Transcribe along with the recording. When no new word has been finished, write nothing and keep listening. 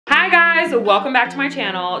guys, welcome back to my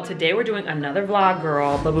channel. Today we're doing another vlog,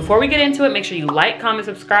 girl. But before we get into it, make sure you like, comment,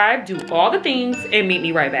 subscribe, do all the things, and meet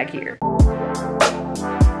me right back here.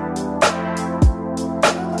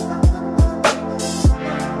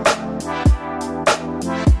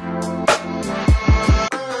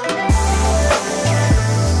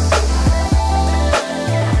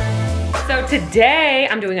 Today,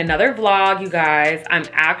 I'm doing another vlog, you guys. I'm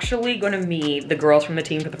actually gonna meet the girls from the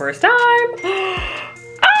team for the first time.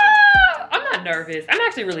 I'm not nervous. I'm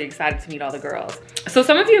actually really excited to meet all the girls. So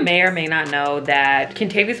some of you may or may not know that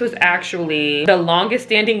Kentavious was actually the longest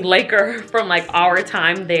standing Laker from like our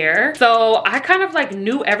time there. So I kind of like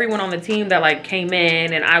knew everyone on the team that like came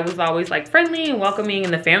in, and I was always like friendly and welcoming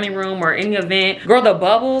in the family room or any event. Girl, the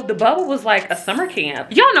bubble was like a summer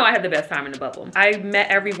camp. Y'all know I had the best time in the bubble. I met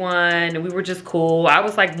everyone and we were just cool. I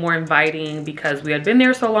was like more inviting because we had been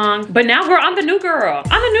there so long. But now, girl, I'm the new girl.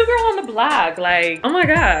 I'm the new girl on the block. Like, oh my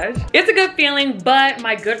gosh. It's a good feeling, but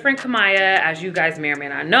my good friend Kamaya, as you guys may or may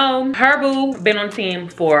not know, her boo been on team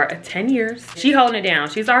for 10 years. She holding it down.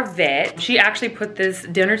 She's our vet. She actually put this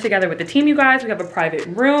dinner together with the team, you guys. We have a private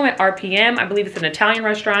room at RPM. I believe it's an Italian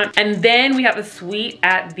restaurant. And then we have a suite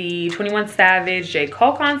at the 21 Savage J.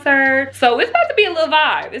 Cole concert. So it's about to be a little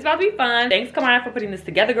vibe. It's about to be fun. Thanks, Kamaya, for putting this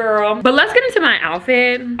together, girl. But let's get into my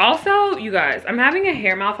outfit. Also, you guys, I'm having a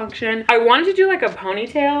hair malfunction. I wanted to do like a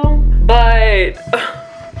ponytail, but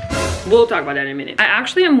we'll talk about that in a minute. I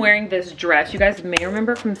actually am wearing this dress you guys may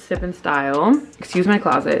remember from Sip and Style. Excuse my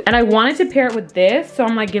closet. And I wanted to pair it with this, so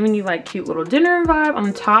I'm like giving you like cute little dinner vibe on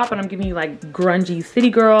the top, and I'm giving you like grungy city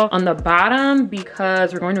girl on the bottom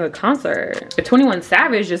because we're going to a concert. If 21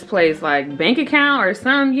 Savage just plays like Bank Account or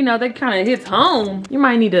some, you know, that kind of hits home, you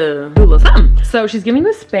might need to do a little something. So she's giving you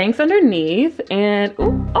a Spanx underneath, and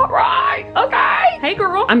ooh, all right, okay. Hey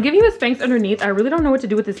girl, I'm giving you a Spanx underneath. I really don't know what to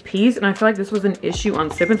do with this piece, and I feel like this was an issue on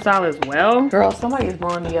Sip and Style as well. Girl, somebody is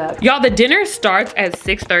blowing me up. Y'all, the dinner starts at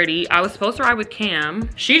 6:30. I was supposed to ride with Cam.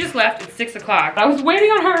 She just left at 6 o'clock. I was waiting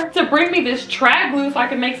on her to bring me this trag glue so I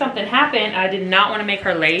could make something happen. I did not want to make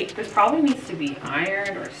her late. This probably needs to be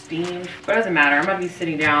ironed or steamed, but it doesn't matter. I'm gonna be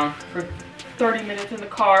sitting down for 30 minutes in the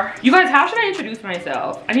car. You guys, how should I introduce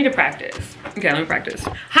myself? I need to practice. Okay, let me practice.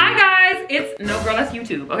 Hi guys, it's, no girl, that's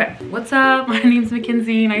YouTube. Okay, what's up? My name's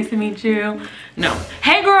Mackenzie, nice to meet you. No,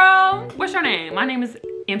 hey girl, what's your name? My name is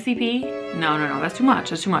MCP. No, that's too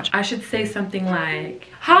much, that's too much. I should say something like,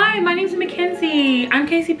 hi, my name's Mckenzie. I'm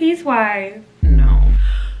KCP's wife. No.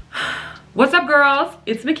 What's up girls?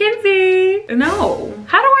 It's Mckenzie. No,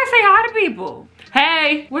 how do I say hi to people?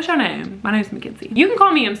 Hey, what's your name? My name's Mckenzie. You can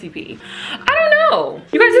call me MCP. I don't know.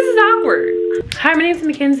 You guys, this is awkward. Hi, my name's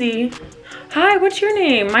Mckenzie. Hi, what's your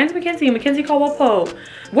name? Mine's Mckenzie Caldwell-Pope.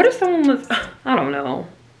 What if someone was, I don't know.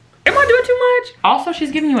 Am I doing too much? Also,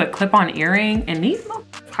 she's giving you a clip-on earring, and these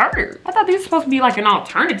hurt. I thought these were supposed to be like an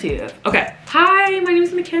alternative. Okay. Hi, my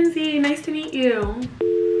name's Mckenzie. Nice to meet you.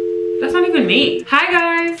 That's not even me. Hi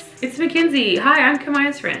guys, it's Mckenzie. Hi, I'm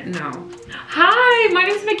Kamaya's friend. No. Hi, my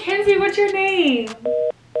name's Mckenzie. What's your name?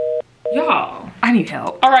 Y'all, I need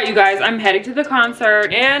help. All right, you guys, I'm heading to the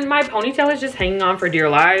concert, and my ponytail is just hanging on for dear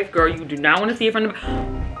life. Girl, you do not want to see it from the,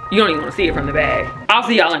 you don't even want to see it from the bag. I'll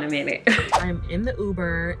see y'all in a minute. I'm in the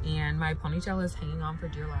Uber and my ponytail is hanging on for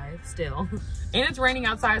dear life still. And it's raining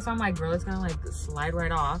outside, so I'm like, girl, it's gonna like slide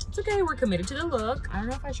right off. It's okay, we're committed to the look. I don't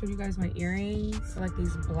know if I showed you guys my earrings. Like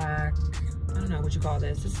these black, I don't know what you call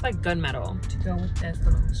this. It's like gunmetal to go with this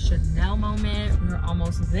little Chanel moment. We're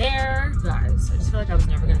almost there. Guys, I just feel like I was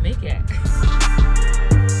never gonna make it.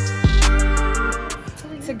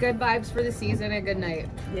 To good vibes for the season, a good night.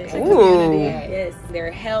 Yes. Ooh. Yes.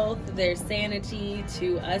 Their health, their sanity,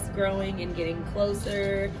 to us growing and getting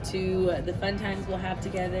closer, to the fun times we'll have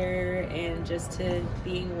together, and just to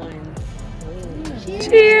being one. Cheers.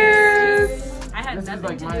 Cheers. I had nothing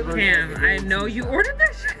like to my do with Damn, it. I know you ordered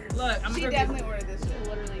this shit. Look, I'm She definitely ordered this shit.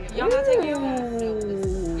 Literally. Y'all not taking your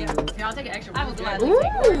Ooh. Yeah, I'll take an extra. I was glad Ooh. to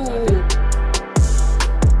take yours.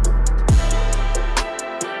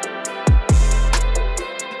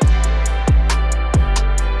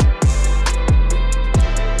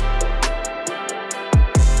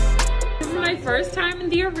 First time in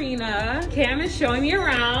the arena. Cam is showing me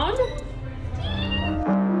around.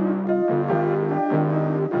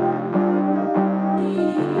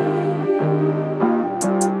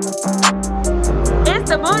 It's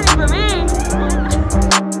the morning for me.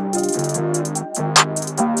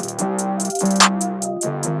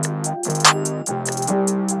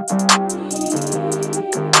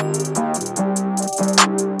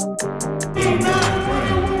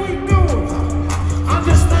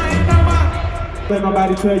 Let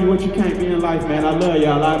nobody tell you what you can't be in life, man. I love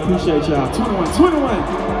y'all. I appreciate y'all.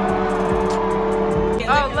 21.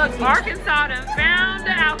 Oh, look, Arkansas done found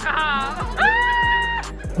the alcohol.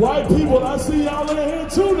 White people, I see y'all in here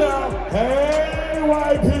too now. Hey,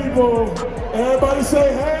 white people. Everybody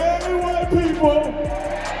say, hey, white people.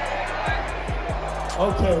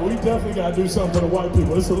 Okay, we definitely got to do something for the white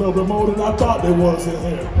people. It's a little bit more than I thought there was in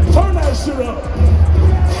here. Turn that shit up.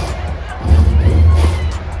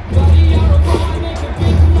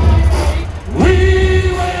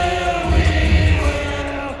 We will.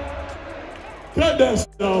 Cut that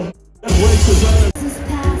shit off. That's racist ass.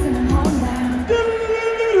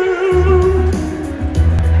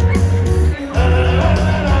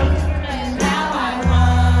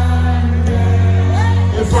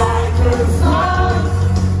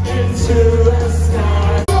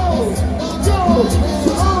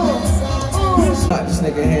 This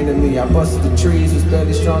nigga handed me, I busted the trees, was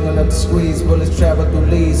barely strong enough to squeeze. Bullets traveled through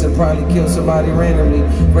leaves and probably killed somebody randomly.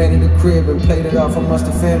 Ran in the crib and played it off amongst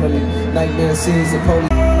the family. Nightmare scenes and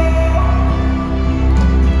police.